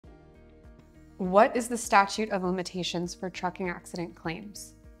What is the statute of limitations for trucking accident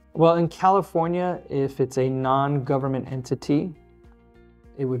claims? Well, in California, if it's a non-government entity,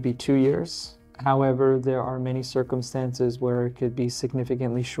 it would be 2 years. However, there are many circumstances where it could be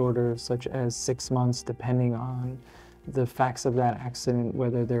significantly shorter, such as 6 months, depending on the facts of that accident,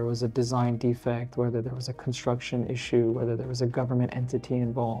 whether there was a design defect, whether there was a construction issue, whether there was a government entity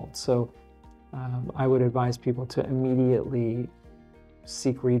involved. So I would advise people to immediately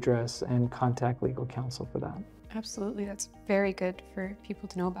seek redress and contact legal counsel for that. Absolutely, that's very good for people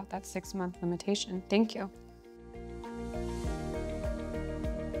to know about that 6-month limitation. Thank you.